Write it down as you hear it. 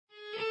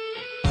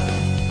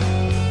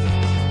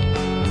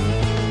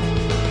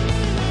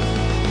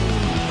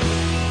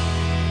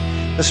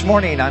This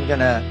morning I'm going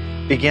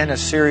to begin a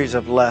series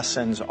of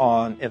lessons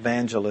on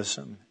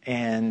evangelism,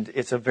 and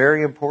it's a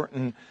very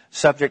important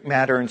subject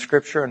matter in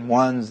Scripture and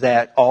one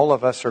that all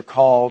of us are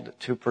called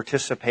to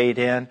participate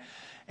in.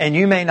 And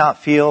you may not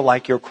feel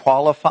like you're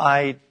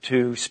qualified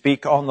to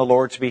speak on the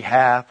Lord's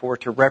behalf or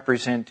to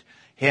represent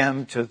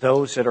Him to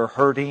those that are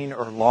hurting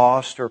or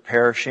lost or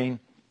perishing.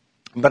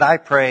 But I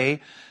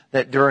pray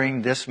that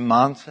during this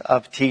month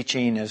of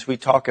teaching, as we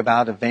talk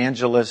about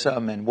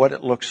evangelism and what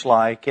it looks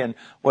like and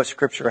what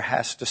Scripture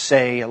has to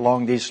say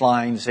along these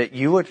lines, that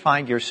you would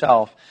find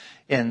yourself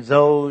in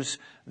those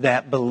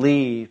that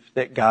believe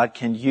that God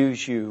can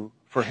use you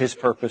for His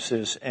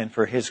purposes and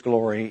for His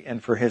glory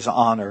and for His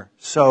honor.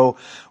 So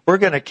we're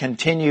going to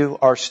continue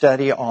our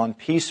study on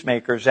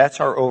peacemakers. That's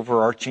our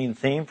overarching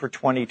theme for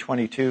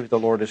 2022. The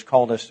Lord has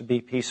called us to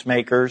be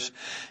peacemakers.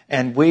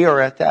 And we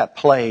are at that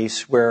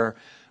place where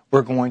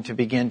we're going to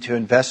begin to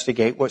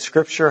investigate what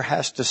Scripture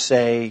has to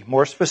say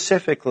more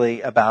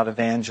specifically about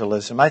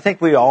evangelism. I think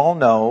we all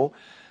know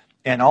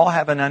and all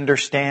have an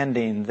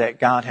understanding that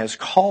God has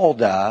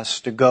called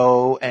us to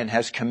go and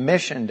has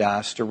commissioned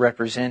us to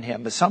represent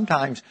Him. But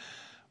sometimes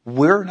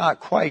we're not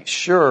quite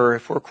sure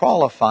if we're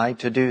qualified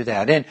to do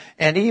that.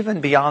 And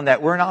even beyond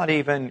that, we're not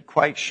even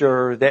quite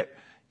sure that,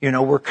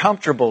 we're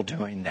comfortable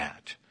doing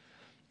that.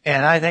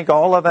 And I think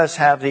all of us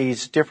have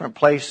these different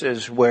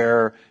places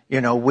where,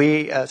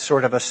 we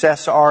sort of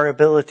assess our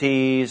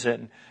abilities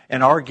and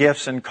our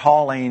gifts and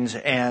callings.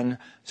 And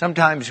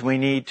sometimes we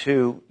need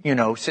to,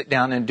 sit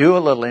down and do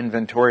a little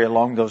inventory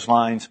along those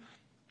lines.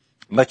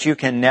 But you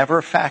can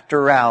never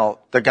factor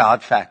out the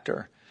God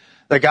factor.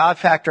 The God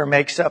factor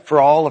makes up for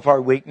all of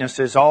our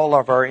weaknesses, all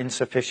of our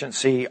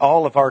insufficiency,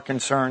 all of our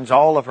concerns,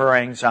 all of our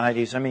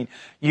anxieties. I mean,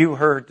 you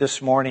heard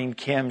this morning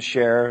Kim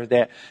share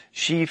that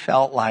she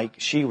felt like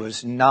she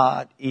was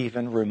not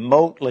even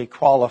remotely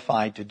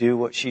qualified to do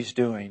what she's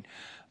doing.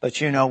 But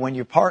when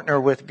you partner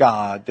with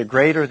God, the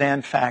greater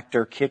than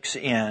factor kicks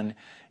in,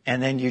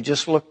 and then you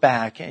just look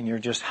back and you're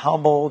just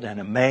humbled and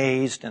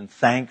amazed and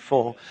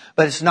thankful.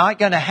 But it's not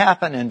going to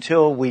happen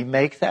until we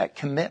make that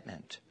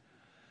commitment.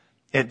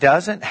 It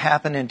doesn't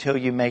happen until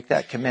you make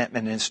that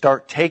commitment and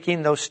start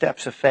taking those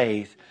steps of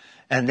faith.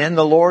 And then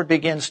the Lord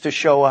begins to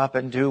show up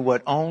and do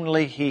what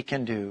only He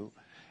can do.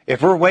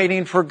 If we're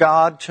waiting for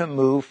God to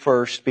move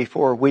first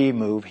before we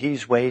move,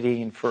 He's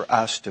waiting for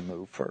us to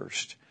move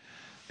first.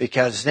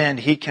 Because then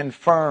He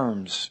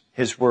confirms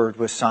His word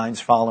with signs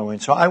following.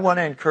 So I want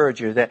to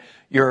encourage you that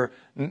you're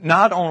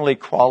not only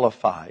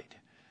qualified,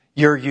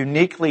 you're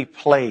uniquely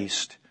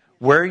placed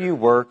where you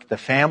work, the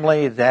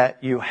family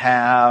that you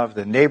have,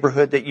 the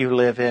neighborhood that you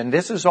live in.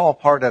 This is all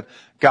part of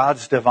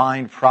God's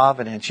divine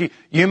providence.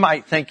 You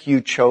might think you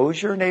chose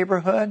your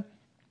neighborhood,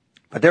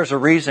 but there's a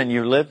reason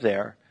you live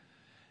there.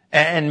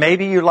 And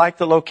maybe you like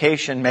the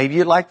location, maybe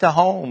you like the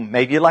home,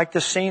 maybe you like the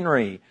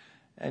scenery,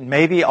 and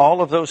maybe all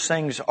of those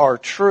things are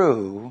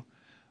true,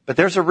 but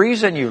there's a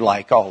reason you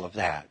like all of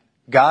that.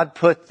 God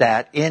put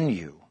that in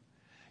you.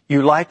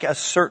 You like a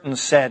certain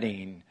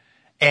setting,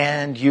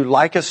 and you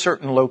like a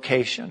certain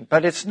location,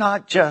 but it's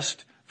not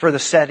just for the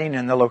setting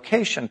and the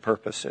location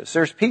purposes.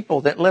 There's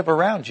people that live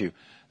around you.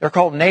 They're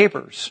called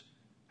neighbors.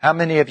 How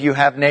many of you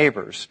have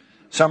neighbors?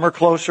 Some are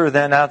closer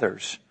than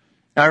others.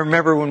 I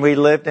remember when we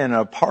lived in an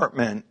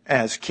apartment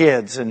as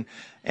kids and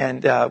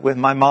with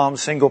my mom,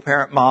 single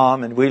parent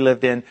mom, and we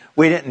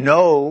didn't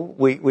know,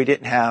 we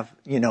didn't have,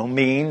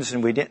 means,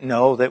 and we didn't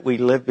know that we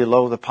lived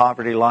below the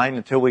poverty line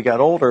until we got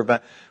older,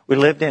 but we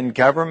lived in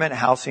government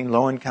housing,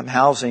 low income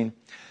housing.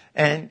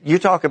 And you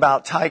talk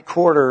about tight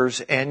quarters,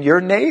 and your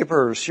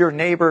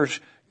neighbors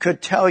could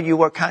tell you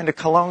what kind of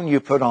cologne you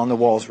put on. The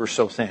walls were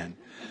so thin.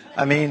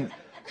 I mean,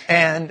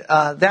 and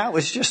that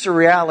was just a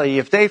reality.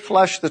 If they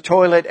flushed the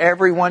toilet,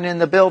 everyone in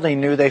the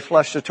building knew they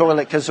flushed the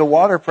toilet because the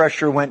water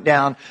pressure went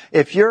down.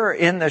 If you're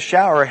in the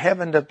shower,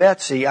 heaven to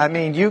Betsy,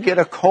 you get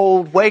a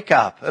cold wake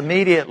up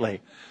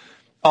immediately.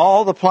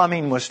 All the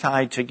plumbing was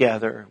tied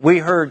together. We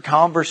heard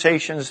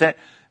conversations that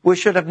we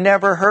should have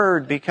never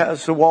heard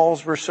because the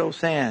walls were so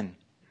thin.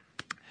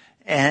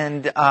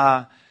 And,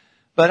 but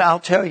I'll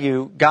tell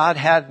you, God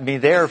had me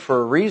there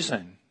for a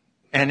reason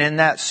and in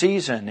that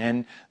season.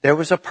 And there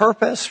was a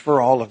purpose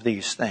for all of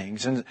these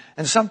things. And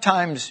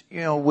sometimes,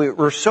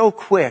 we're so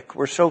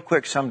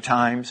quick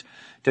sometimes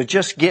to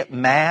just get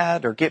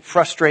mad or get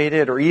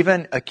frustrated or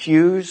even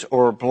accuse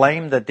or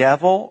blame the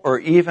devil or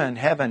even,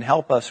 heaven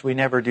help us, we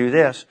never do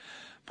this,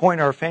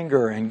 point our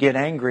finger and get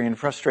angry and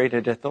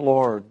frustrated at the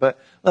Lord. But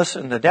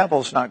listen, the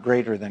devil's not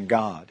greater than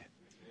God.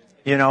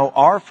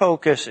 Our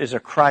focus is a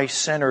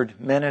Christ-centered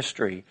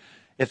ministry.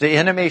 If the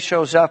enemy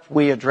shows up,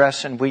 we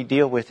address and we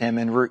deal with him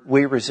and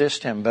we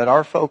resist him. But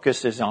our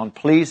focus is on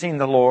pleasing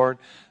the Lord,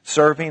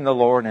 serving the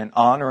Lord, and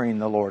honoring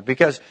the Lord.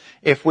 Because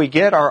if we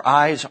get our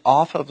eyes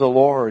off of the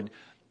Lord,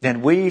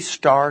 then we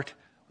start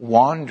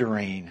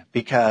wandering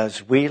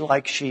because we,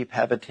 like sheep,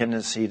 have a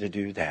tendency to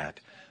do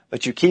that.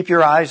 But you keep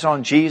your eyes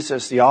on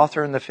Jesus, the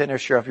author and the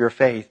finisher of your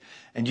faith,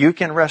 and you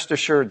can rest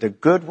assured the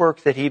good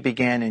work that He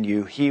began in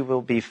you, He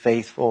will be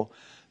faithful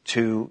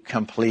to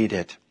complete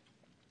it.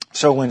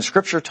 So when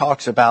Scripture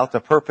talks about the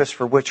purpose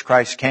for which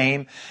Christ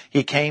came,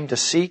 He came to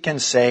seek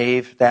and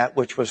save that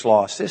which was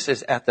lost. This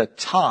is at the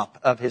top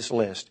of His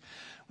list.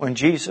 When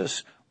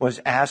Jesus was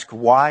asked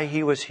why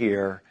He was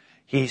here,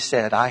 He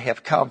said, I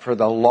have come for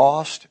the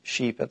lost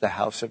sheep of the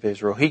house of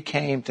Israel. He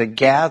came to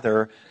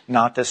gather,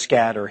 not to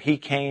scatter. He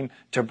came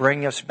to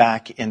bring us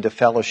back into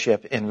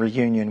fellowship and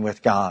reunion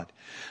with God.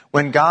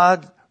 When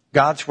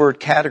God's Word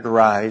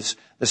categorizes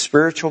the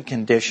spiritual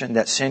condition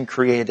that sin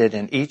created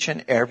in each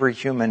and every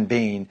human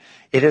being,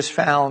 it is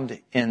found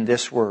in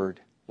this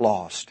word,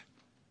 lost.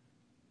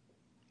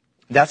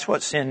 That's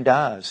what sin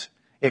does.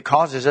 It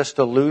causes us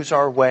to lose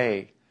our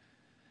way.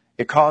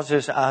 It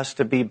causes us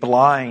to be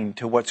blind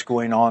to what's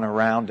going on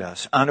around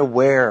us,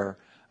 unaware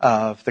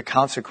of the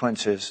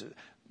consequences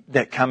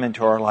that come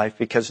into our life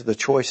because of the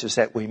choices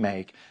that we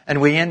make.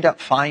 And we end up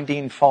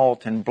finding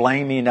fault and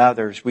blaming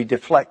others. We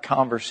deflect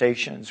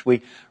conversations. We're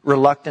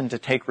reluctant to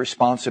take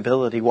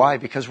responsibility. Why?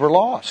 Because we're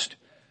lost.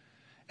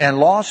 And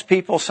lost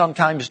people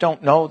sometimes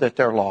don't know that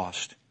they're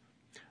lost.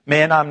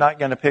 Man, I'm not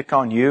going to pick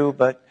on you,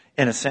 but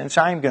in a sense,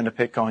 I'm going to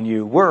pick on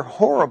you. We're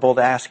horrible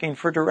to asking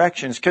for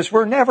directions because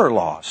we're never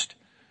lost.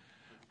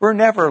 We're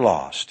never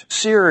lost.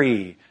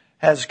 Siri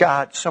has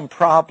got some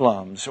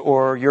problems,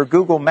 or your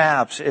Google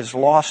Maps has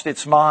lost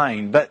its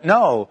mind. But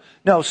no,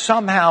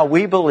 somehow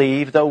we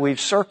believe, though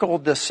we've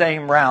circled the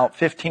same route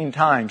 15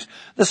 times,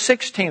 the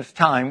 16th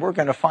time we're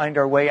going to find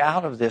our way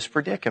out of this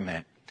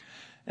predicament.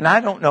 And I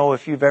don't know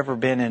if you've ever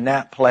been in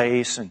that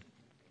place, and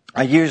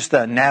I use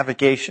the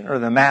navigation or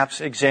the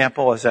maps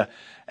example as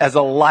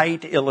a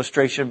light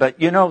illustration, but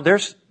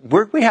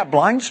we have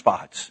blind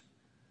spots.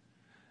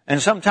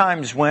 And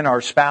sometimes when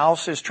our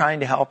spouse is trying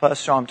to help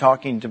us, so I'm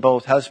talking to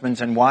both husbands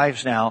and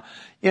wives now,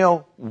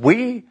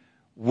 we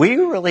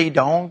really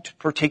don't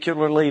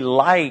particularly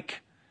like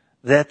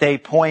that they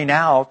point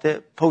out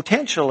that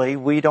potentially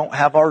we don't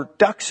have our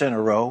ducks in a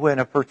row in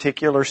a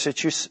particular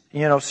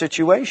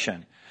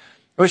situation.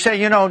 We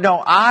say,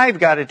 no, I've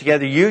got it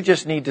together. You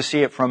just need to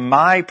see it from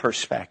my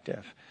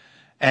perspective.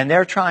 And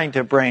they're trying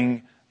to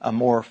bring a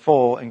more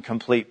full and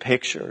complete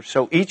picture.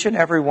 So each and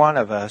every one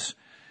of us,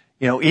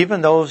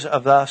 even those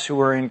of us who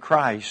are in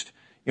Christ,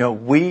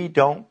 we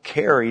don't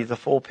carry the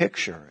full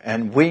picture.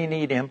 And we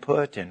need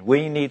input, and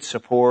we need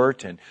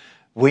support, and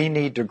we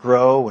need to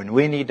grow, and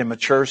we need to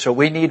mature, so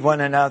we need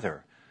one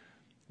another.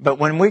 But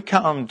when we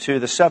come to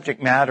the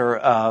subject matter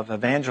of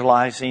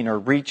evangelizing or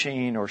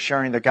reaching or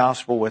sharing the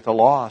gospel with the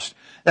lost,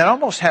 that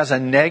almost has a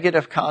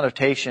negative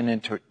connotation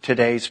in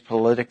today's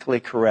politically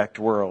correct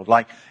world.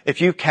 Like, if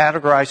you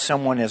categorize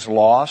someone as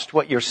lost,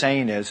 what you're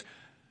saying is,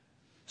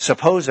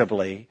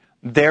 supposedly,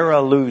 they're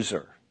a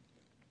loser.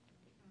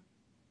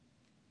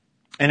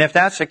 And if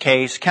that's the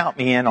case, count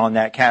me in on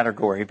that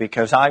category,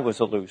 because I was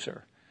a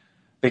loser.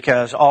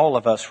 Because all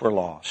of us were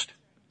lost.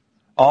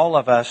 All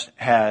of us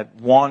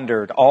had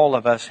wandered. All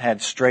of us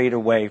had strayed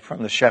away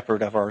from the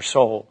shepherd of our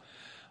soul.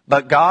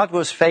 But God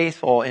was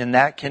faithful in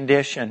that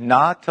condition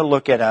not to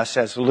look at us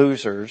as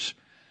losers,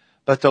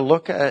 but to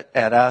look at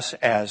us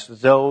as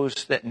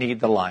those that need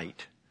the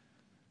light.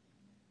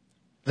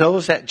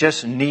 Those that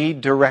just need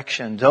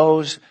direction.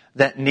 Those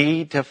that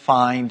need to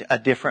find a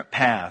different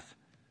path.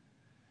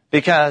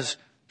 Because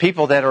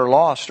people that are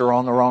lost are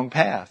on the wrong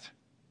path.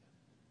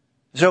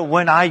 So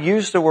when I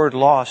use the word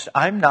lost,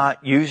 I'm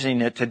not using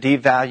it to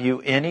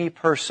devalue any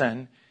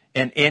person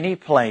in any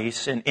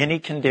place, in any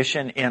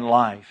condition in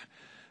life.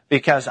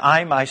 Because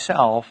I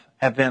myself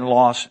have been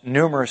lost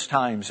numerous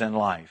times in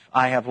life.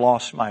 I have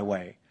lost my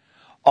way.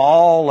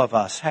 All of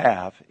us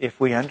have, if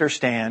we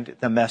understand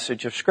the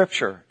message of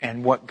Scripture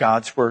and what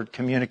God's Word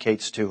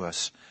communicates to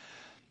us.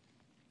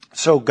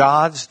 So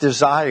God's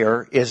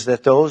desire is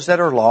that those that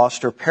are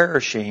lost or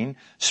perishing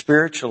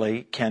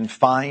spiritually can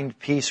find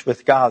peace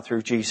with God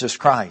through Jesus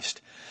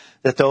Christ.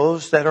 That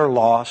those that are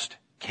lost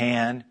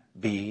can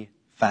be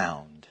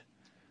found.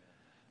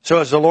 So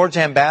as the Lord's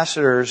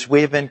ambassadors,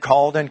 we have been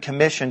called and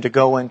commissioned to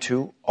go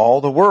into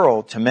all the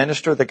world to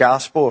minister the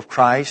gospel of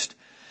Christ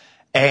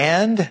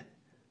and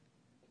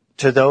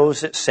to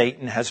those that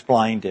Satan has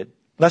blinded.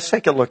 Let's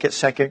take a look at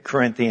 2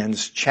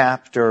 Corinthians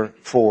chapter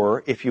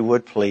 4, if you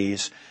would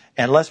please.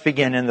 And let's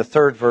begin in the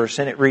 3rd verse,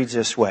 and it reads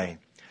this way.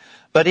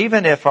 But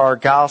even if our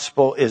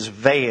gospel is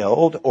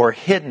veiled or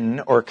hidden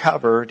or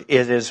covered,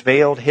 it is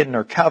veiled, hidden,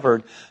 or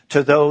covered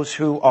to those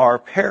who are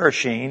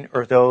perishing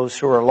or those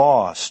who are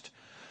lost,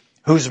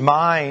 whose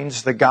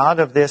minds the God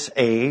of this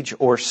age,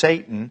 or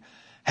Satan,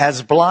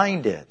 has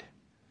blinded,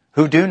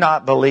 who do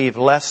not believe,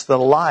 lest the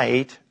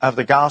light of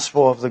the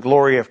gospel of the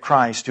glory of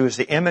Christ, who is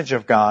the image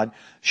of God,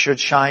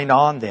 should shine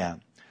on them.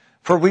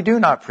 For we do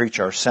not preach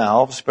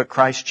ourselves, but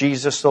Christ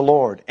Jesus the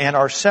Lord, and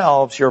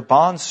ourselves your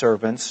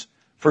bondservants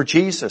for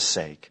Jesus'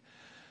 sake.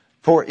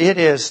 For it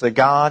is the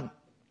God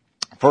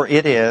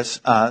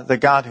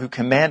who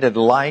commanded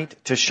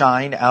light to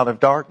shine out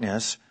of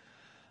darkness,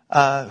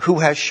 who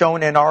has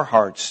shown in our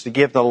hearts to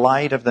give the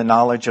light of the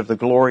knowledge of the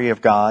glory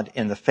of God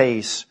in the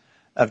face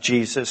of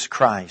Jesus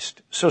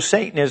Christ. So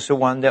Satan is the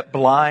one that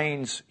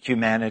blinds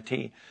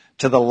humanity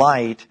to the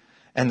light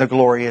and the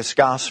glorious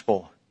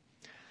gospel.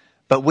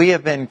 but we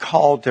have been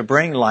called to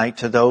bring light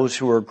to those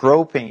who are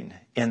groping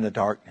in the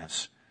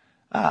darkness.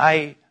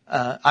 I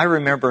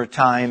remember a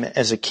time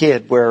as a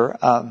kid where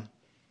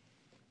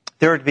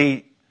there would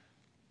be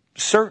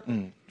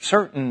certain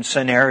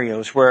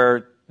scenarios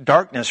where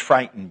darkness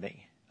frightened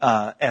me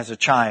as a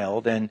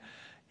child,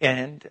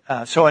 and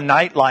so a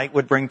night light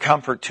would bring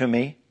comfort to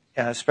me,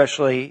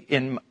 especially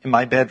in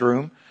my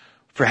bedroom.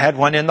 If I had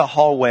one in the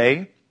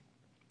hallway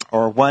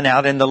or one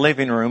out in the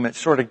living room, it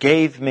sort of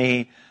gave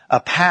me a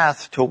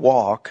path to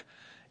walk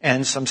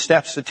and some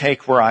steps to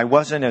take where I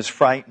wasn't as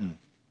frightened.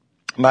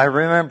 But I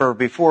remember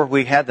before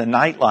we had the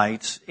night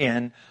lights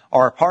in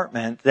our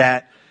apartment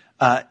that,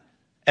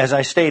 as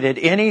I stated,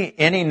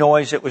 any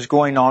noise that was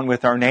going on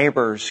with our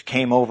neighbors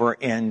came over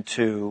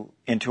into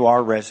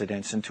our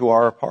residence, into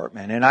our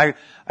apartment. And I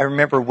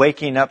remember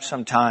waking up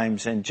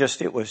sometimes and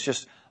it was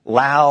just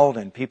loud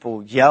and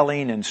people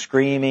yelling and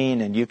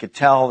screaming, and you could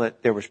tell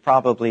that there was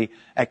probably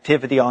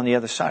activity on the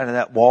other side of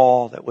that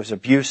wall that was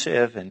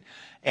abusive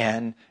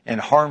and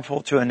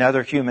harmful to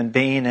another human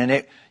being.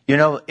 And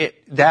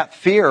that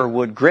fear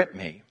would grip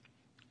me.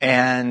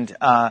 And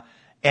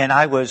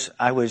I was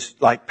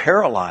like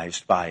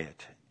paralyzed by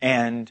it.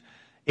 And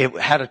it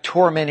had a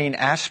tormenting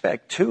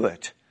aspect to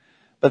it.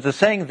 But the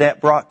thing that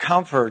brought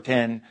comfort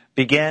and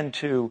began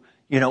to,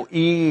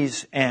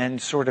 ease and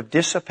sort of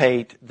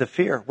dissipate the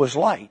fear was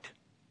light.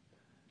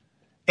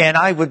 And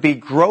I would be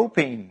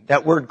groping.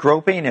 That word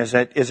groping is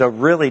a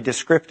really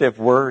descriptive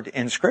word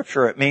in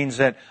Scripture. It means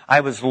that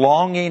I was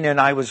longing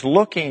and I was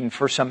looking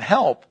for some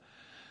help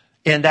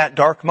in that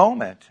dark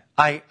moment.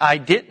 I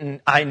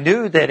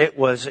knew that it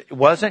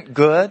wasn't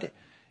good.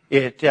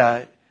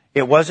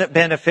 It wasn't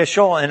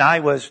beneficial, and I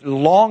was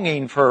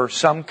longing for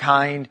some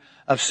kind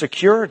of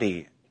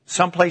security,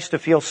 some place to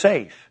feel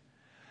safe.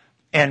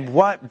 And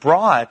what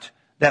brought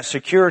that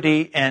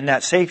security and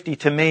that safety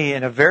to me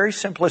in a very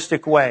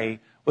simplistic way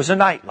was a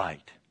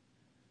nightlight.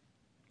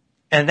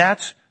 And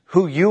that's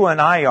who you and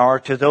I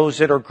are to those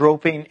that are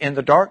groping in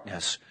the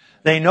darkness.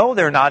 They know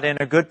they're not in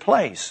a good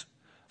place.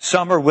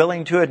 Some are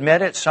willing to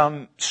admit it.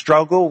 Some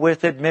struggle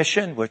with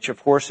admission, which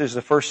of course is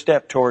the first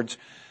step towards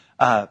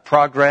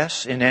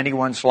progress in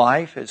anyone's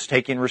life. It's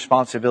taking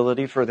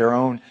responsibility for their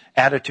own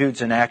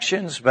attitudes and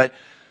actions. But,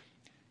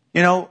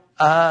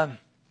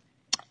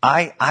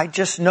 I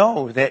just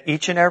know that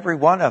each and every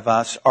one of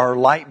us are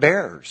light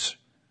bearers.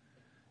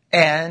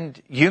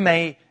 And you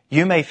may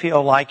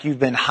feel like you've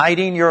been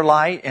hiding your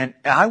light. And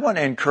I want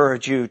to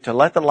encourage you to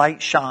let the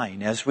light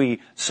shine, as we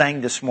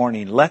sang this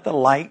morning. Let the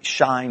light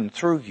shine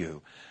through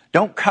you.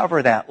 Don't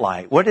cover that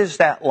light. What is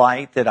that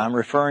light that I'm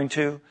referring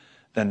to?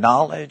 The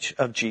knowledge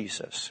of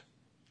Jesus.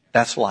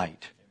 That's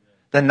light.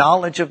 The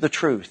knowledge of the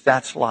truth.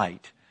 That's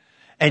light.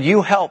 And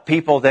you help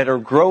people that are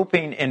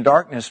groping in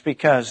darkness,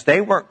 because they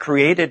weren't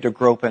created to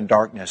grope in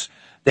darkness.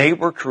 They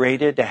were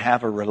created to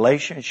have a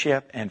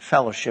relationship and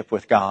fellowship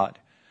with God.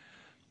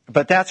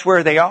 But that's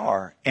where they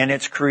are. And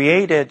it's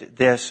created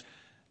this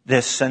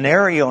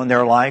scenario in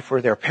their life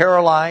where they're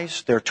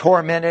paralyzed, they're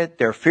tormented,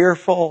 they're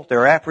fearful,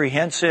 they're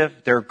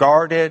apprehensive, they're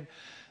guarded,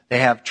 they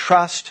have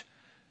trust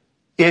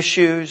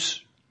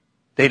issues.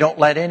 They don't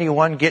let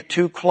anyone get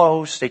too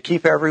close. They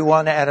keep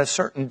everyone at a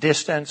certain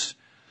distance.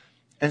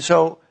 And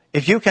so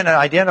if you can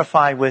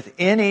identify with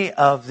any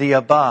of the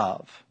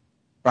above,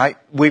 right?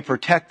 We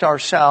protect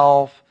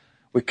ourselves,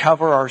 we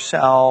cover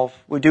ourselves,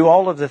 we do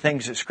all of the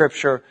things that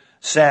Scripture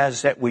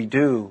says that we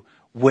do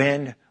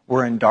when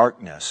we're in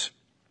darkness.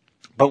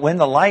 But when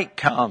the light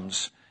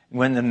comes,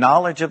 when the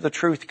knowledge of the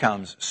truth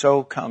comes,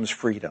 so comes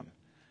freedom.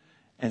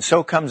 And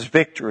so comes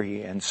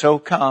victory, and so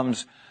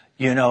comes,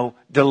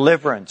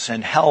 deliverance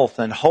and health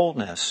and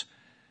wholeness.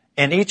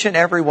 And each and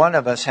every one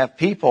of us have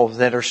people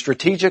that are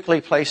strategically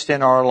placed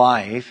in our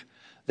life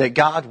that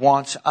God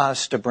wants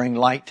us to bring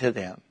light to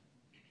them.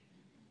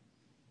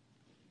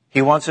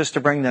 He wants us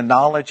to bring the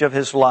knowledge of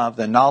His love,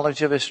 the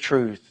knowledge of His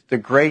truth, the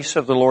grace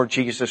of the Lord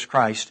Jesus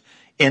Christ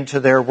into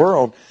their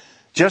world,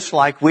 just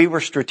like we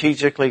were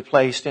strategically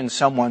placed in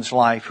someone's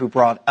life who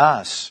brought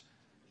us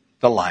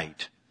the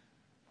light.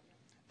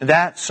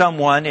 That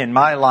someone in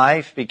my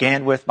life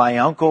began with my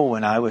uncle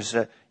when I was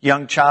a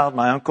young child.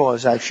 My uncle,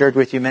 as I've shared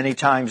with you many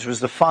times,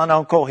 was the fun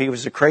uncle. He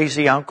was the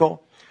crazy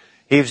uncle.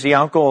 He was the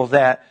uncle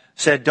that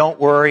said, "Don't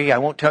worry, I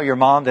won't tell your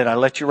mom that I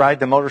let you ride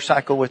the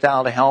motorcycle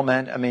without a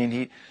helmet." I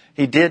mean,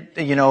 he did,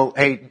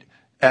 hey,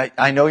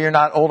 I know you're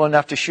not old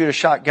enough to shoot a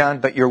shotgun,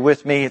 but you're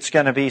with me. It's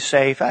going to be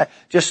safe.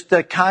 Just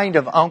the kind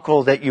of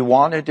uncle that you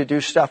wanted to do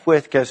stuff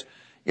with, because,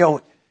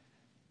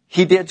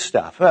 he did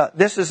stuff.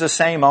 This is the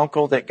same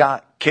uncle that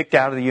got kicked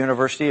out of the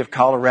University of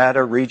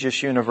Colorado,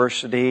 Regis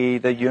University,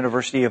 the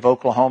University of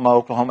Oklahoma,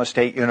 Oklahoma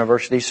State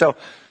University. So,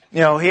 he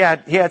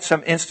had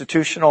some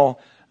institutional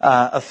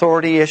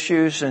authority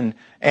issues, and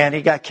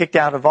he got kicked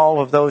out of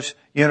all of those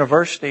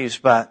universities.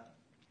 But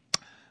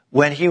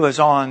when he was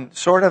on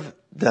sort of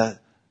the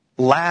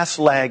last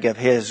leg of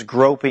his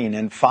groping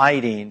and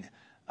fighting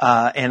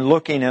and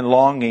looking and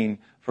longing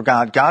for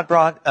God, God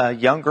brought a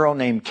young girl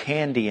named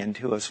Candy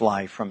into his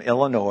life from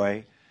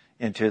Illinois,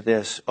 into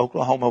this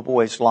Oklahoma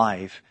boy's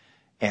life.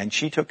 And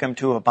she took him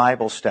to a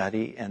Bible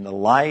study, and the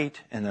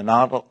light and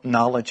the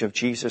knowledge of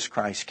Jesus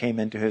Christ came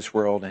into his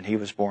world, and he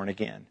was born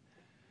again.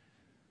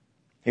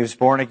 He was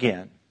born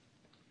again.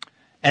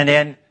 And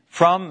then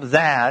from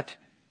that,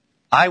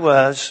 I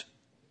was,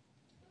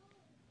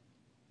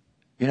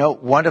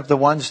 one of the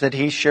ones that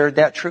he shared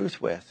that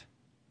truth with.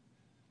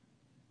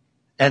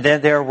 And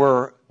then there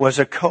was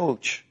a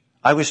coach.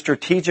 I was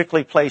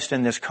strategically placed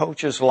in this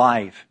coach's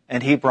life,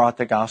 and he brought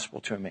the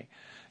gospel to me.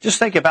 Just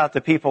think about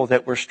the people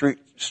that were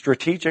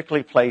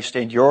strategically placed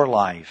in your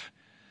life,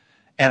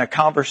 and a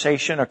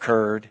conversation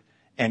occurred,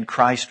 and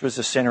Christ was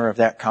the center of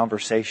that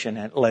conversation,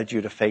 and it led you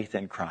to faith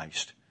in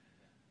Christ.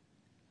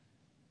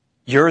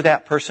 You're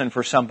that person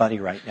for somebody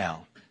right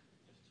now.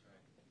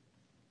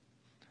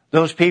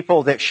 Those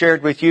people that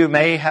shared with you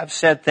may have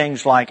said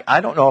things like,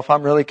 I don't know if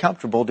I'm really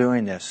comfortable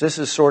doing this. This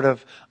is sort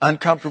of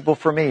uncomfortable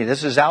for me.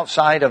 This is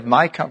outside of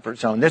my comfort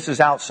zone. This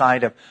is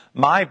outside of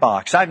my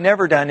box. I've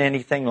never done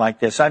anything like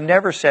this. I've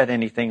never said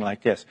anything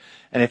like this.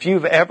 And if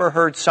you've ever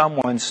heard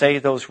someone say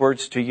those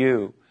words to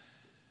you,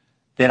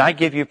 then I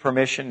give you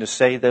permission to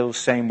say those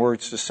same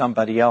words to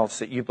somebody else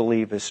that you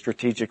believe is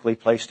strategically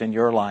placed in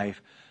your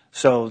life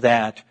so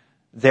that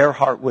their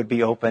heart would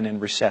be open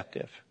and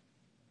receptive.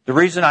 The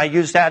reason I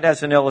use that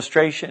as an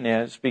illustration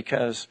is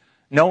because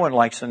no one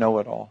likes to know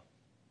it all.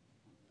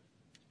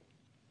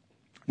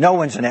 No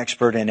one's an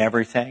expert in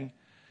everything.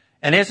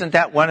 And isn't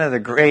that one of the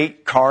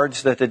great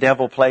cards that the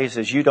devil plays,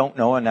 is you don't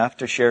know enough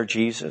to share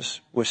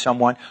Jesus with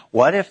someone?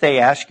 What if they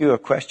ask you a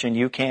question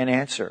you can't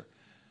answer?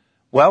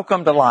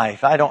 Welcome to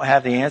life. I don't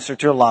have the answer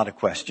to a lot of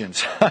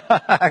questions.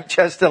 I'm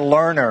just a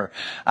learner.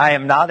 I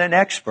am not an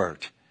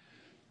expert.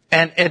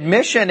 And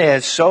admission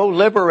is so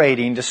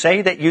liberating. To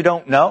say that you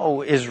don't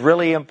know is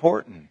really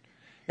important.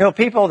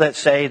 People that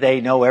say they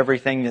know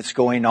everything that's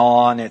going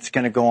on, it's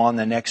going to go on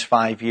the next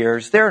 5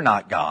 years, they're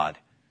not God.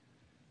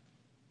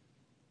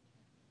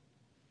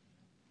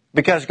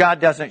 Because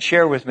God doesn't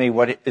share with me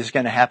what is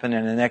going to happen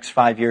in the next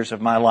 5 years of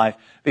my life,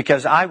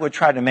 because I would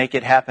try to make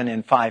it happen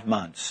in 5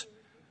 months.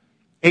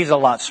 He's a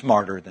lot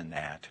smarter than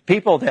that.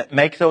 People that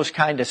make those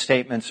kind of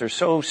statements are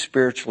so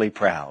spiritually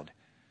proud.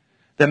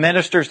 The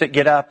ministers that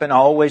get up and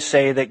always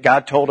say that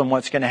God told them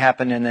what's going to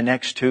happen in the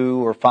next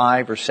 2 or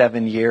 5 or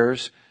 7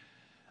 years,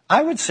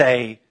 I would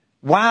say,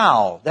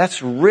 wow,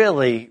 that's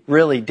really,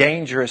 really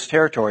dangerous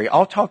territory.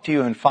 I'll talk to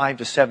you in 5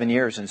 to 7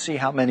 years and see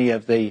how many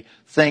of the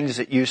things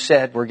that you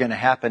said were going to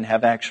happen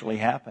have actually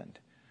happened.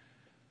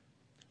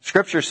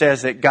 Scripture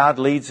says that God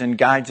leads and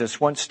guides us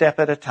one step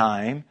at a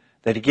time,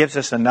 that He gives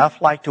us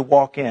enough light to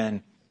walk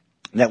in,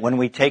 that when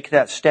we take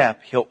that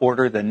step, He'll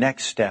order the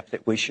next step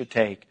that we should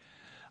take.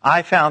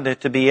 I found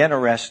it to be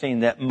interesting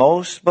that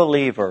most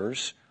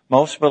believers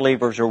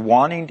are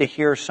wanting to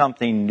hear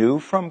something new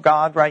from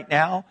God right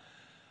now.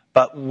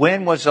 But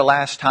when was the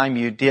last time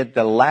you did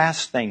the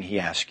last thing He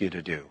asked you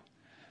to do?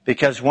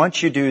 Because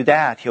once you do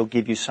that, He'll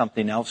give you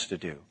something else to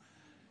do.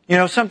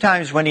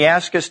 Sometimes when He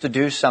asks us to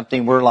do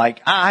something, we're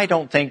like, I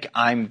don't think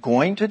I'm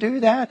going to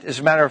do that. As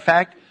a matter of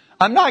fact,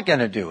 I'm not going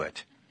to do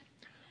it.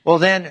 Well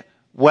then,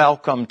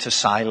 welcome to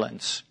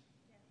silence.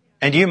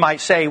 And you might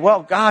say,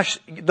 well, gosh,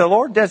 the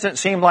Lord doesn't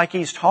seem like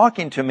He's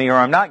talking to me, or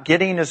I'm not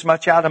getting as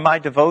much out of my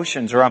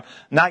devotions, or I'm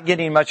not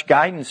getting much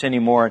guidance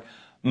anymore.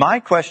 My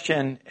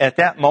question at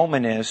that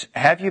moment is,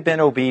 have you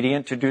been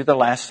obedient to do the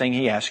last thing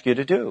He asked you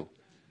to do?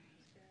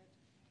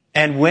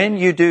 And when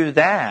you do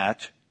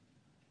that,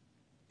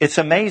 it's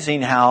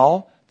amazing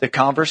how the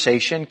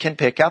conversation can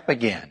pick up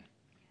again.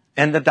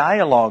 And the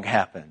dialogue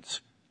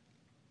happens.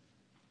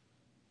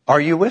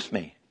 Are you with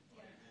me?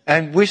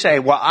 And we say,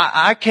 well,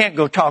 I can't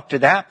go talk to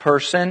that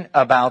person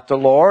about the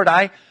Lord.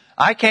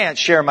 I can't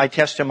share my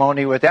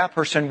testimony with that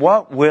person.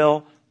 What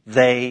will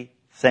they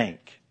think?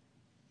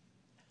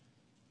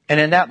 And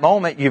in that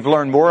moment, you've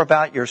learned more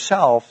about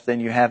yourself than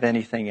you have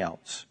anything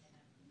else.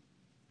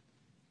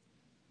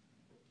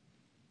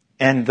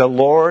 And the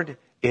Lord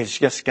is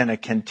just going to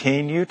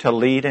continue to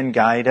lead and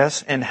guide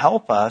us and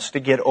help us to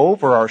get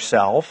over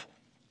ourselves,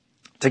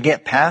 to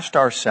get past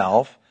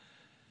ourselves.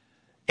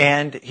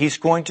 And He's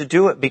going to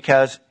do it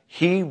because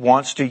He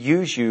wants to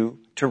use you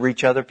to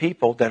reach other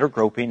people that are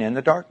groping in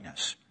the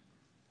darkness,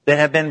 that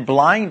have been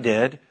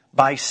blinded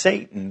by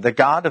Satan, the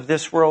god of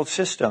this world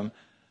system,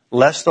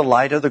 lest the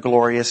light of the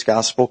glorious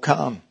gospel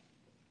come.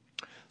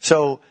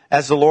 So,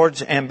 as the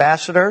Lord's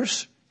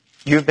ambassadors,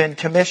 you've been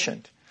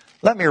commissioned.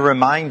 Let me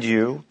remind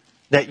you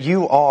that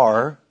you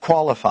are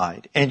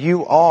qualified and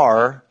you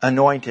are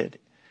anointed.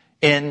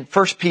 In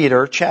 1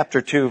 Peter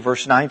chapter 2,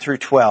 verse 9 through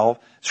 12,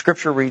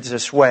 Scripture reads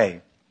this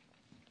way.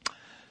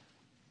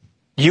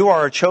 You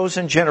are a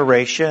chosen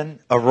generation,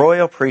 a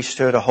royal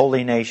priesthood, a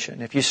holy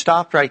nation. If you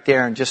stopped right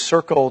there and just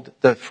circled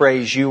the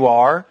phrase you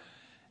are,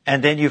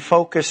 and then you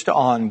focused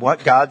on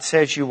what God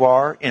says you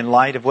are in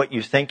light of what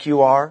you think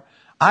you are,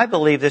 I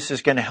believe this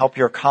is going to help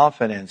your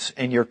confidence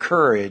and your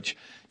courage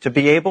to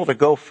be able to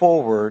go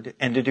forward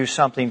and to do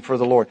something for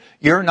the Lord.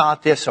 You're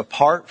not this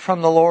apart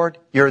from the Lord.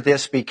 You're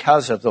this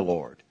because of the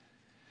Lord.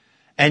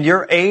 And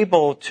you're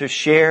able to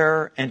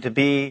share and to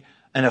be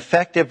an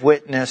effective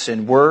witness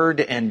in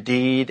word and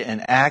deed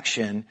and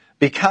action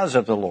because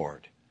of the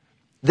Lord.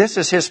 This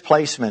is His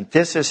placement.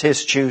 This is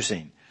His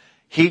choosing.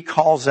 He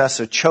calls us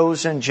a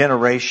chosen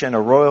generation,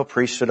 a royal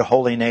priesthood, a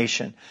holy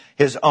nation,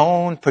 His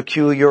own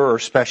peculiar or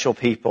special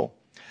people.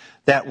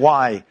 That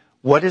why?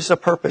 What is the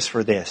purpose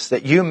for this?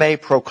 That you may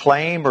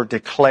proclaim or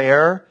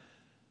declare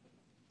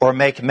or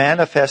make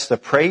manifest the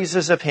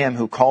praises of Him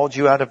who called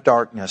you out of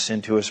darkness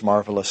into His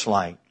marvelous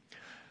light,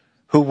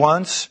 who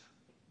once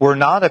were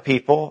not a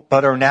people,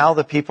 but are now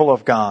the people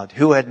of God,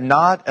 who had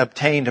not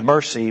obtained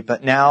mercy,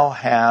 but now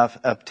have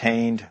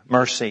obtained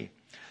mercy.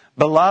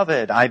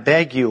 Beloved, I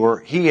beg you, or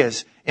he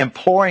is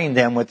imploring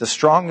them with the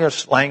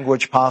strongest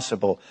language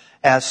possible,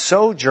 as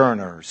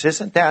sojourners.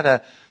 Isn't that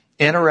an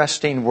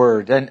interesting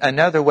word? And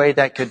another way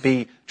that could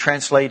be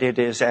translated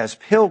is as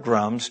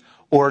pilgrims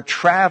or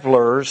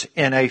travelers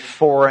in a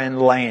foreign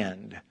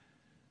land.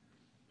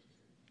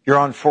 You're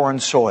on foreign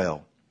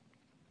soil.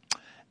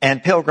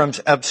 And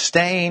pilgrims,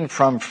 abstain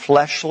from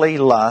fleshly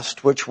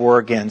lust which war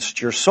against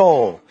your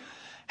soul,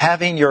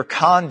 having your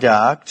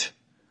conduct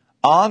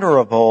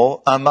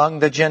honorable among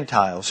the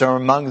Gentiles, or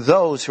among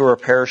those who are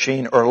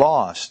perishing or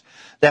lost,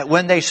 that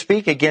when they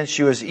speak against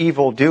you as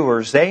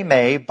evildoers, they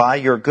may, by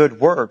your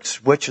good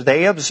works, which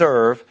they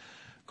observe,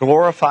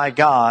 glorify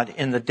God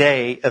in the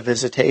day of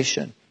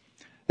visitation.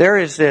 There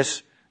is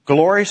this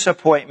glorious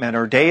appointment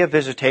or day of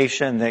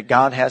visitation that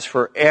God has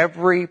for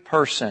every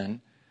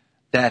person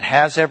that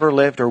has ever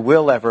lived or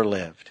will ever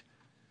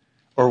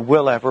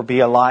be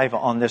alive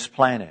on this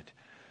planet.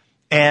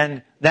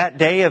 And that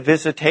day of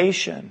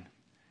visitation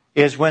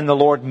is when the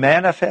Lord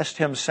manifests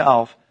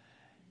Himself,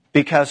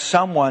 because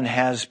someone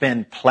has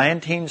been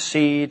planting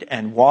seed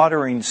and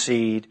watering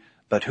seed,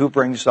 but who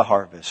brings the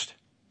harvest?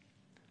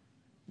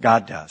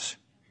 God does.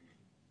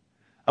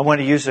 I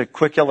want to use a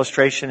quick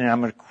illustration,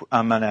 and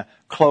I'm going to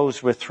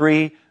close with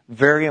 3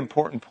 very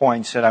important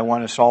points that I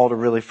want us all to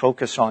really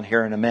focus on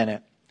here in a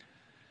minute.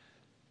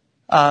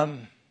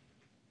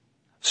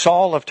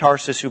 Saul of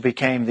Tarsus, who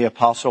became the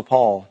Apostle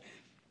Paul,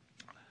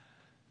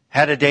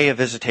 had a day of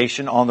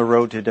visitation on the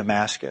road to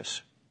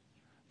Damascus.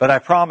 But I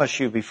promise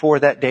you, before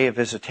that day of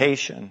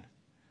visitation,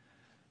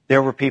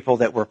 there were people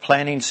that were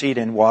planting seed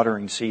and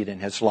watering seed in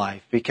his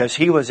life, because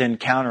he was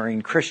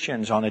encountering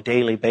Christians on a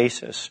daily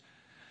basis,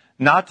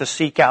 not to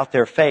seek out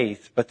their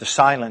faith, but to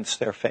silence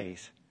their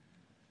faith.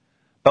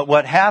 But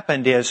what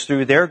happened is,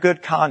 through their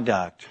good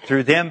conduct,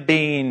 through them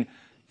being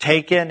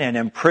taken and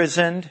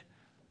imprisoned,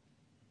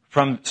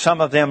 from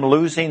some of them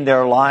losing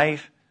their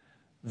life,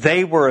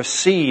 they were a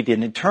seed,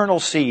 an eternal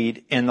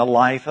seed in the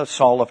life of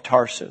Saul of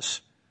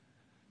Tarsus.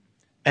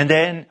 And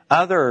then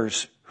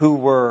others who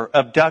were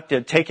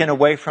abducted, taken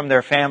away from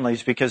their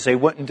families because they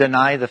wouldn't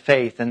deny the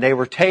faith. And they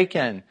were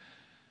taken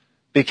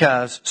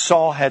because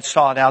Saul had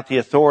sought out the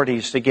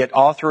authorities to get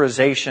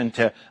authorization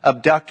to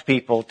abduct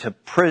people, to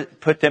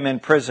put them in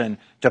prison,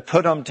 to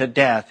put them to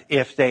death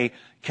if they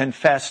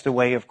confessed the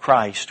way of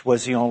Christ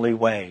was the only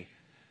way.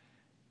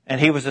 And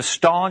he was a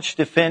staunch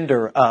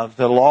defender of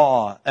the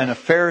law and a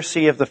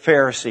Pharisee of the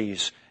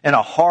Pharisees and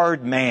a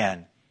hard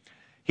man.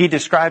 He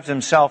describes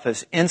himself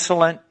as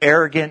insolent,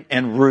 arrogant,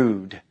 and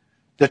rude,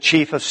 the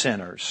chief of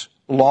sinners,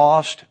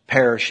 lost,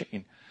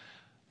 perishing.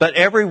 But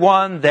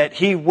everyone that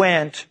he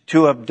went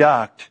to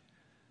abduct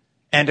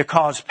and to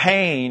cause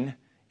pain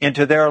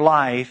into their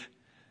life,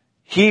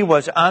 he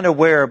was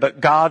unaware,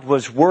 but God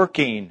was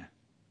working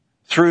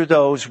through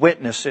those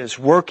witnesses,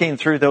 working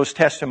through those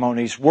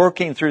testimonies,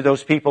 working through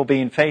those people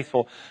being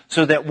faithful,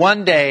 so that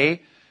one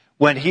day,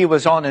 when he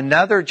was on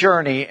another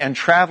journey and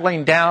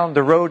traveling down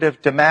the road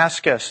of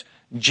Damascus,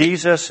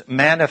 Jesus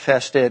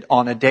manifested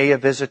on a day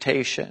of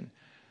visitation.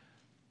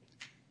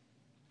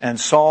 And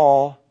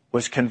Saul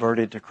was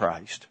converted to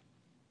Christ.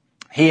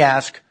 He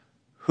asked,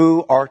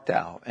 "Who art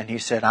thou?" And he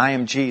said, "I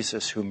am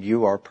Jesus whom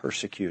you are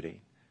persecuting."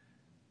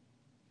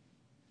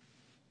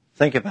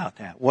 Think about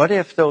that. What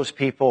if those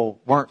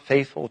people weren't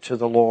faithful to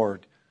the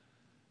Lord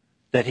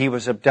that he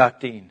was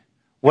abducting?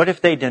 What if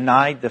they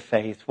denied the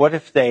faith? What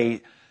if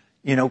they,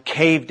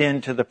 caved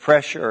into the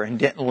pressure and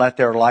didn't let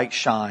their light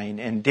shine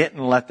and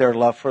didn't let their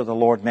love for the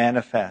Lord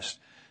manifest?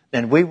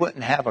 Then we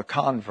wouldn't have a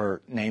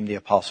convert named the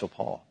Apostle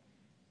Paul.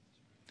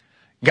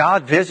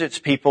 God visits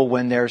people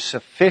when there's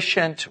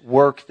sufficient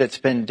work that's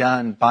been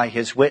done by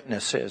His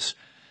witnesses,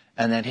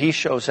 and then He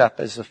shows up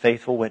as the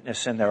faithful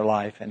witness in their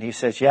life, and He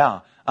says, "Yeah,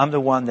 I'm the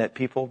one that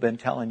people have been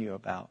telling you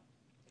about."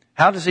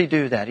 How does He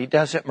do that? He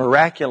does it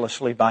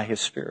miraculously by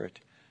His Spirit.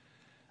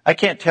 I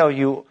can't tell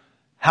you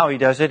how He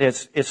does it.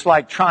 It's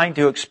like trying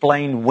to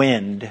explain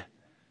wind.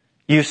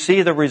 You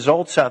see the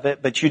results of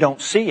it, but you don't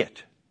see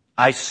it.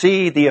 I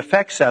see the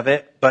effects of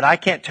it, but I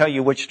can't tell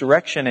you which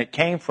direction it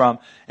came from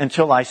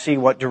until I see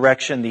what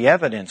direction the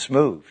evidence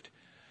moved.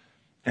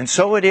 And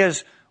so it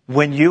is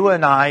when you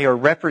and I are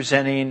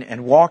representing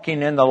and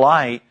walking in the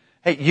light.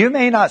 Hey, you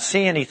may not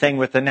see anything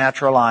with the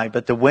natural eye,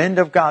 but the wind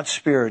of God's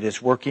Spirit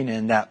is working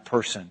in that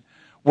person,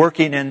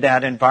 working in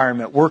that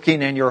environment,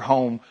 working in your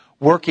home,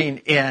 working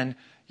in,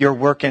 your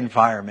work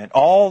environment.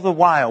 All the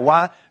while.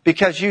 Why?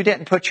 Because you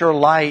didn't put your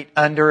light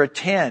under a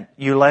tent.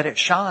 You let it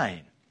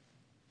shine.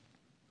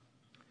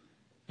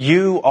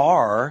 You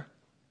are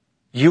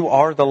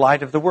the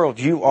light of the world.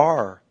 You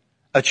are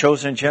a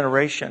chosen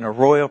generation, a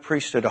royal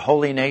priesthood, a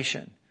holy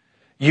nation.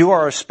 You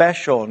are a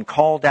special and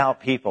called out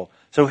people.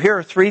 So here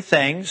are 3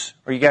 things.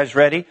 Are you guys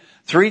ready?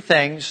 3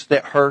 things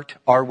that hurt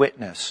our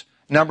witness.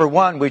 Number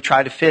 1, we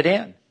try to fit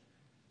in.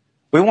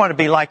 We want to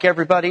be like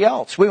everybody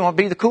else. We want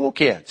to be the cool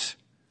kids.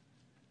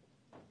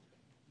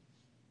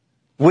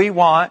 We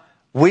want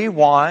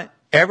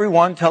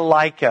everyone to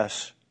like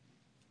us.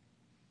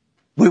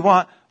 We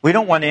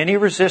don't want any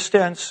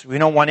resistance. We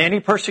don't want any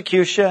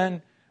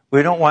persecution.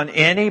 We don't want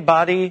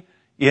anybody,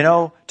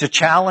 to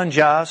challenge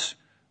us.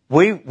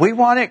 We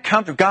want it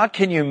comfortable. God,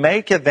 can you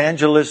make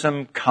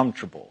evangelism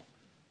comfortable?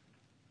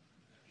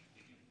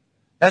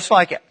 That's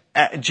like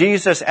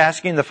Jesus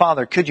asking the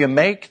Father, could you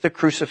make the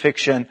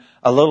crucifixion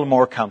a little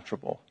more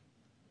comfortable?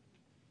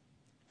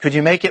 Could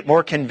you make it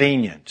more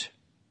convenient?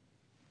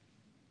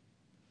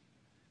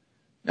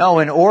 No,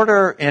 in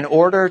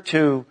order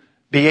to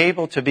be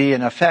able to be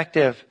an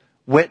effective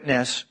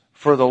witness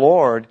for the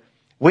Lord,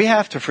 we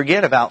have to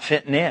forget about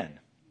fitting in.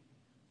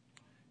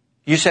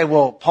 You say,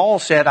 well, Paul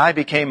said, I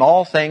became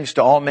all things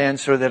to all men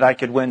so that I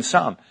could win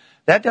some.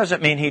 That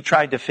doesn't mean he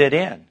tried to fit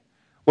in.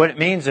 What it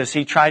means is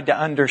he tried to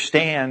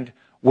understand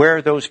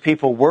where those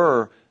people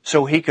were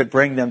so he could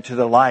bring them to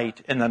the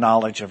light and the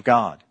knowledge of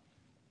God.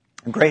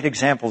 Great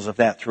examples of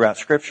that throughout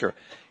Scripture.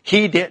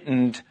 He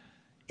didn't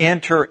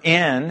enter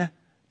in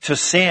to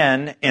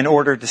sin in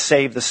order to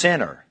save the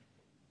sinner.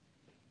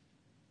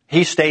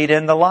 He stayed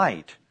in the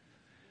light.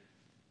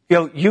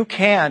 You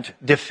can't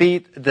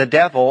defeat the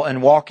devil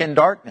and walk in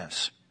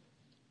darkness.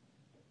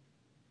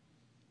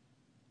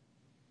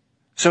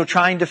 So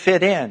trying to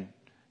fit in,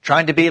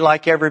 trying to be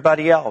like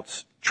everybody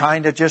else,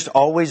 trying to just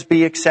always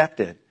be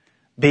accepted,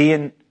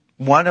 being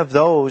one of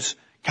those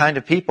kind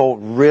of people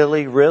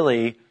really,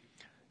 really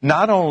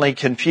not only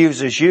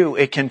confuses you,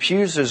 it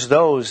confuses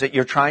those that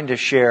you're trying to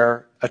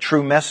share a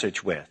true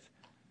message with.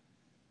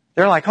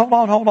 They're like, hold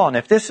on.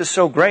 If this is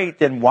so great,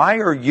 then why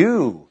are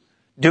you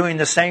doing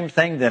the same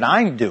thing that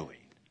I'm doing?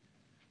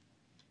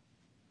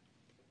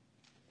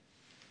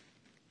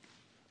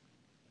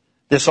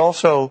 This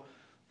also,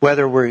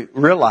 whether we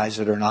realize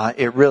it or not,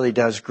 it really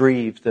does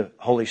grieve the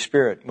Holy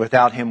Spirit.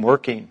 Without Him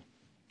working,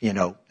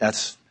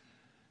 there's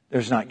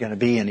not going to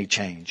be any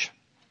change.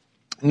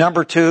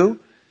 Number 2,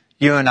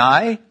 you and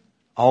I,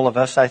 all of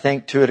us, I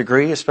think, to a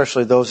degree,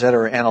 especially those that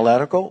are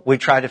analytical, we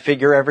try to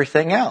figure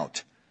everything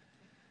out.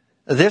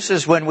 This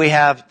is when we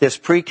have this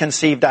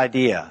preconceived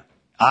idea.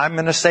 I'm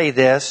going to say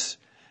this,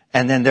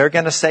 and then they're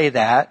going to say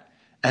that,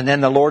 and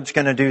then the Lord's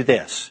going to do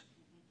this.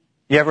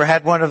 You ever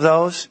had one of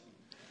those?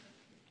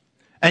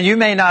 And you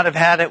may not have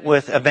had it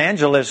with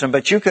evangelism,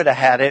 but you could have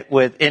had it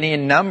with any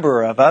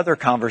number of other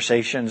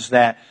conversations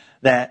that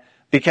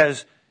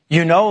because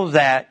you know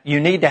that you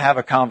need to have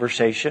a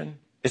conversation.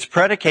 It's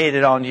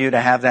predicated on you to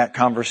have that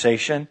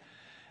conversation.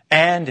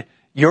 And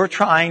you're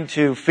trying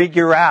to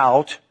figure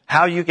out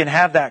how you can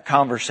have that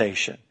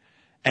conversation.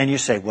 And you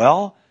say,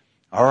 well,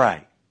 all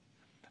right,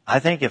 I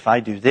think if I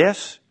do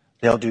this,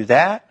 they'll do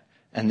that,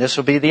 and this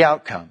will be the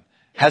outcome.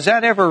 Has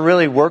that ever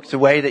really worked the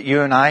way that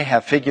you and I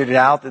have figured it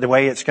out, the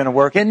way it's going to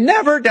work? It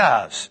never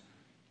does.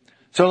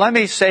 So let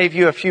me save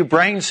you a few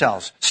brain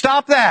cells.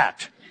 Stop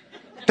that.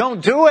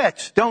 Don't do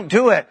it. Don't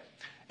do it.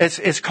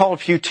 It's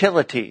called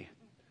futility,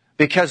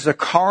 because the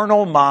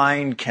carnal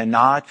mind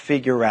cannot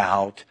figure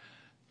out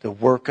the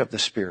work of the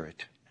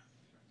Spirit.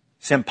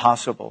 It's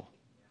impossible.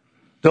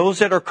 Those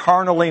that are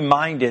carnally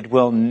minded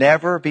will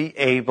never be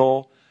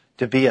able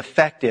to be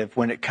effective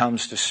when it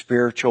comes to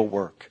spiritual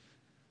work.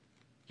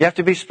 You have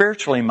to be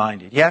spiritually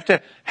minded. You have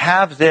to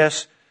have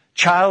this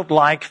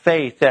childlike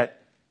faith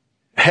that,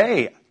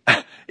 hey,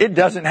 it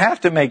doesn't have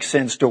to make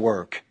sense to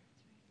work.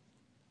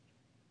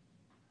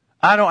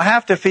 I don't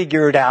have to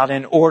figure it out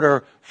in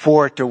order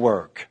for it to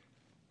work.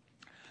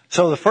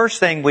 So the first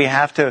thing we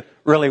have to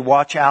really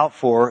watch out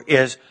for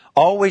is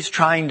always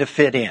trying to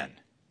fit in.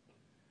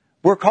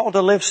 We're called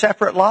to live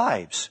separate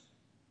lives.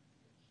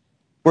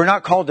 We're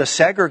not called to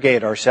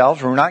segregate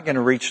ourselves. We're not going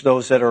to reach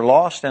those that are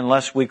lost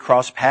unless we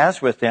cross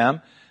paths with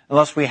them,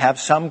 unless we have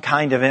some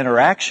kind of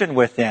interaction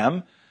with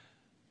them.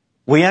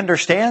 We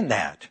understand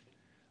that.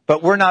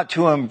 But we're not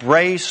to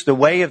embrace the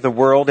way of the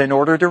world in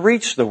order to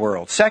reach the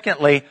world.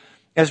 Secondly,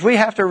 is we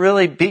have to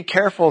really be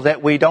careful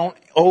that we don't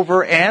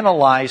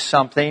overanalyze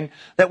something,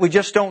 that we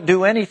just don't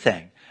do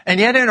anything. And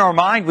yet in our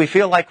mind we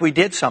feel like we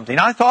did something.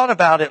 I thought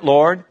about it,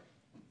 Lord.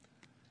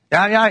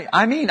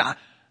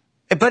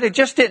 But it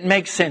just didn't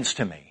make sense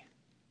to me.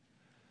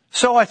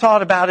 So I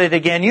thought about it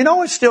again.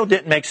 It still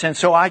didn't make sense,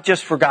 so I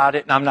just forgot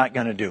it and I'm not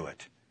going to do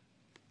it.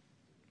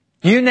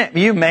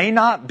 You may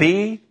not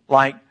be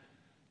like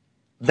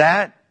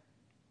that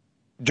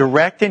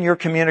direct in your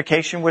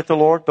communication with the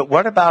Lord, but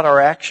what about our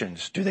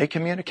actions? Do they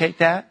communicate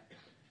that?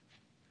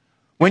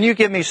 When you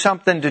give me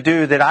something to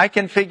do that I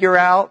can figure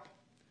out,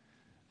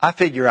 I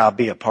figure I'll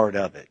be a part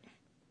of it.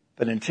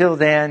 But until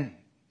then,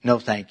 No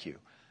thank you.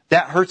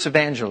 That hurts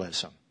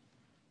evangelism.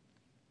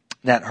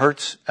 That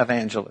hurts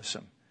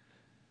evangelism.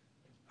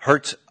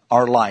 Hurts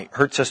our light.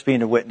 Hurts us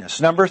being a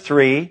witness. Number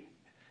 3,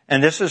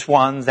 and this is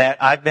one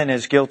that I've been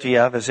as guilty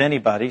of as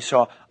anybody,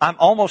 so I'm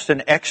almost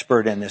an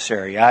expert in this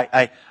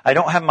area. I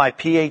don't have my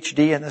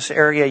PhD in this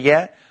area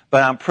yet,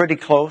 but I'm pretty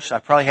close. I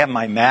probably have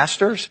my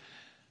master's.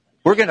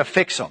 We're going to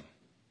fix them.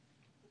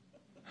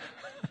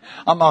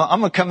 I'm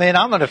going to come in.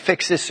 I'm going to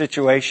fix this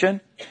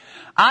situation.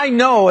 I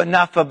know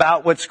enough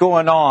about what's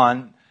going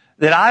on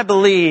that I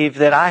believe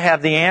that I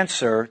have the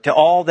answer to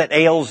all that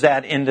ails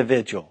that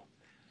individual.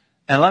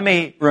 And let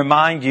me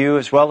remind you,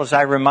 as well as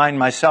I remind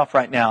myself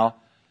right now.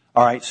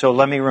 All right, so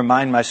let me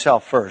remind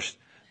myself first.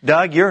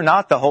 Doug, you're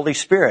not the Holy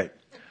Spirit.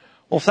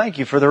 Well, thank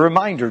you for the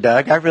reminder,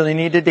 Doug. I really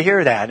needed to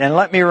hear that. And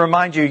let me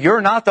remind you,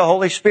 you're not the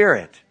Holy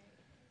Spirit.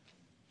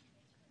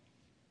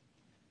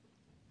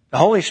 The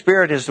Holy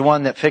Spirit is the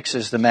one that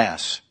fixes the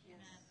mess.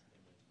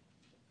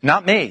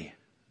 Not me.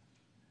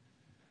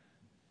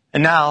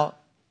 And now,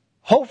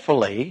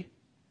 hopefully,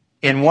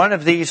 in one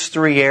of these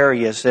 3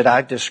 areas that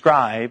I've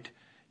described,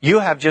 you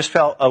have just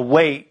felt a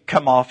weight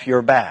come off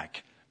your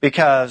back.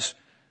 Because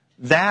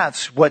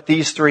that's what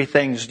these 3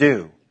 things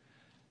do.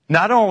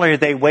 Not only are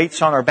they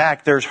weights on our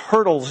back, there's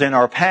hurdles in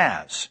our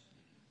paths.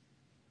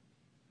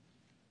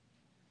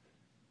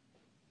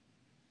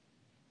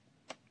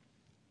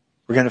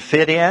 We're going to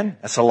fit in.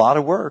 That's a lot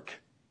of work.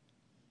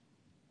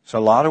 It's a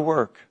lot of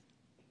work.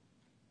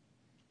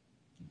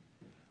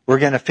 We're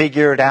going to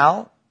figure it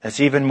out. That's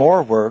even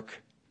more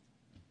work.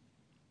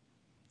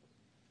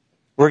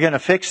 We're going to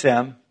fix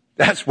them.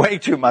 That's way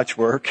too much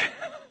work.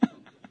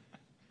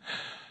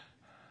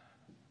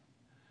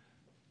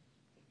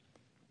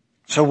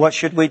 So what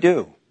should we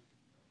do?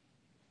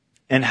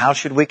 And how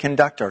should we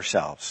conduct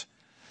ourselves?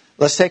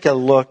 Let's take a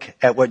look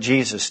at what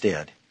Jesus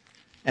did.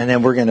 And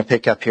then we're going to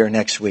pick up here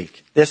next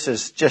week. This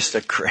is just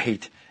a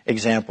great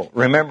example.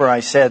 Remember I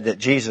said that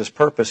Jesus'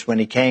 purpose when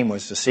He came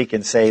was to seek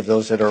and save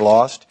those that are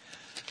lost?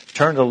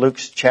 Turn to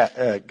Luke's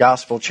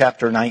Gospel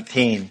chapter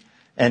 19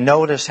 and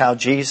notice how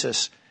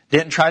Jesus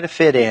didn't try to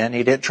fit in.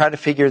 He didn't try to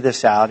figure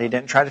this out. He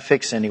didn't try to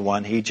fix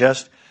anyone. He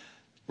just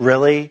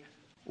really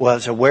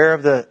was aware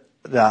of the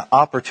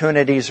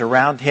opportunities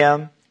around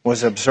Him,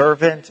 was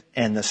observant,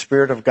 and the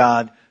Spirit of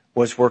God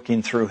was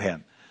working through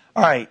Him.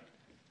 All right.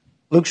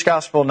 Luke's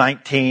Gospel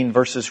 19,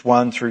 verses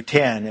 1 through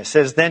 10. It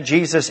says, Then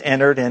Jesus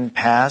entered and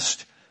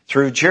passed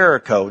through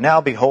Jericho.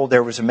 Now behold,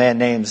 there was a man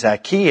named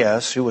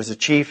Zacchaeus, who was a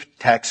chief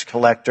tax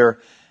collector,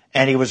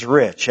 and he was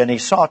rich. And he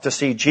sought to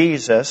see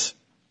Jesus,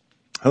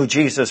 who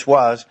Jesus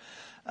was,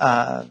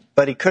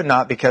 but he could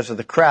not because of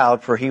the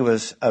crowd, for he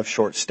was of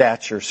short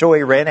stature. So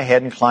he ran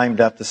ahead and climbed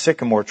up the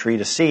sycamore tree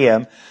to see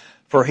him,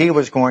 for he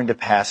was going to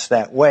pass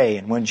that way.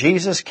 And when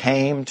Jesus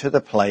came to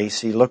the place,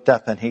 he looked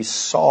up and he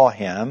saw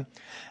him.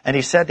 And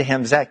he said to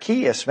him,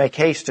 Zacchaeus, make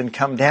haste and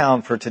come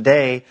down, for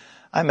today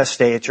I must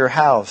stay at your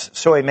house.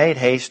 So he made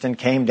haste and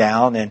came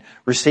down and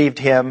received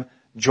him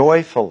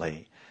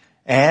joyfully.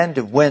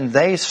 And when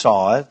they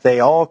saw it, they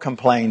all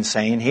complained,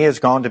 saying, He has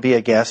gone to be a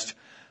guest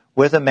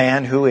with a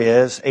man who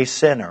is a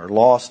sinner,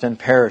 lost and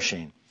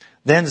perishing.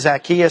 Then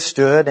Zacchaeus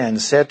stood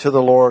and said to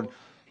the Lord,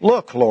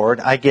 Look, Lord,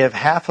 I give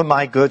half of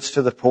my goods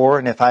to the poor,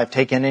 and if I have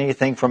taken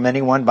anything from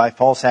anyone by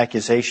false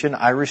accusation,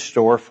 I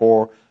restore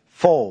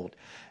fourfold.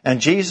 And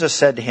Jesus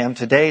said to him,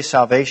 Today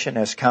salvation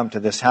has come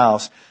to this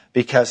house,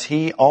 because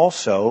he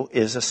also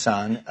is a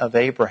son of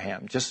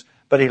Abraham.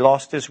 But he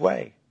lost his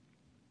way.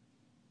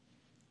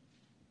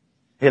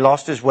 He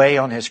lost his way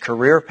on his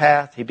career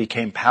path. He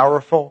became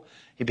powerful.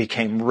 He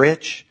became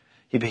rich.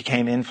 He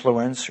became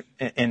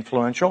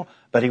influential,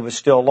 but he was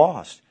still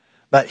lost.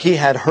 But he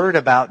had heard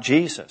about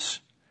Jesus.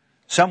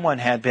 Someone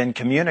had been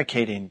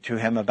communicating to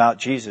him about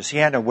Jesus. He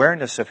had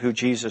awareness of who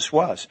Jesus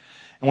was.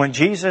 And when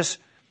Jesus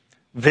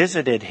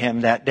visited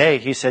him that day,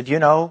 he said,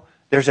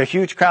 there's a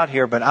huge crowd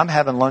here, but I'm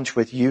having lunch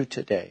with you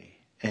today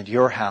in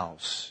your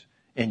house,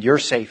 in your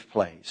safe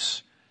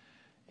place.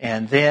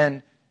 And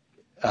then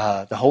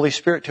the Holy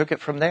Spirit took it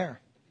from there.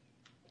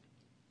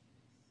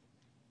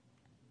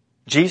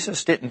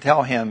 Jesus didn't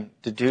tell him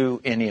to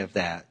do any of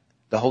that.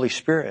 The Holy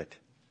Spirit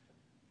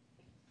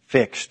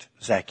fixed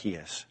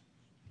Zacchaeus.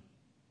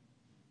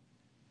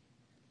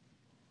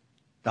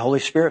 The Holy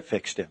Spirit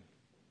fixed him.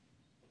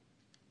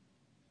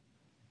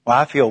 Well,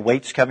 I feel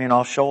weights coming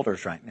off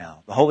shoulders right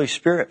now. The Holy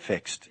Spirit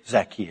fixed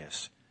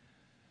Zacchaeus.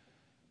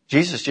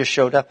 Jesus just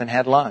showed up and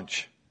had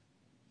lunch.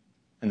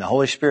 And the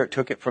Holy Spirit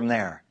took it from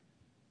there.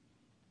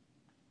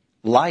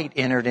 Light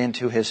entered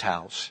into his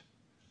house.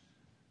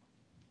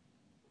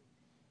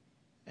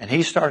 And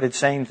he started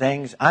saying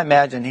things. I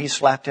imagine he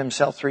slapped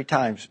himself 3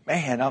 times.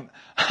 Man, I'm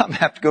going to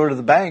have to go to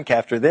the bank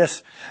after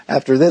this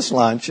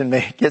lunch and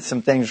get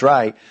some things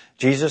right.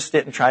 Jesus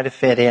didn't try to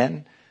fit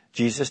in.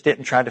 Jesus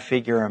didn't try to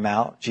figure him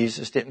out.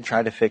 Jesus didn't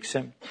try to fix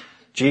him.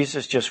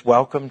 Jesus just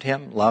welcomed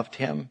him, loved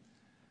him,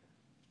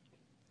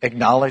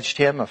 acknowledged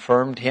him,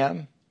 affirmed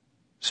him,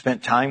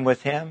 spent time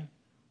with him,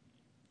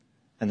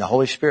 and the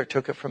Holy Spirit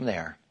took it from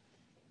there.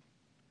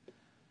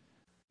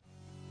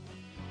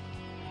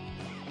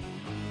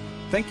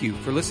 Thank you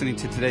for listening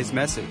to today's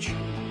message.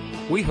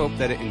 We hope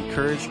that it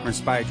encouraged or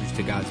inspired you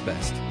to God's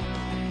best.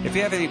 If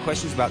you have any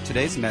questions about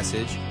today's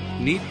message,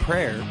 need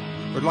prayer,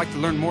 or would like to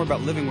learn more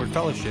about Living Word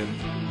Fellowship,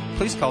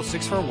 please call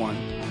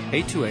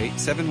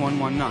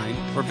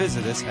 641-828-7119 or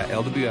visit us at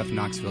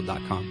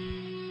lwfknoxville.com.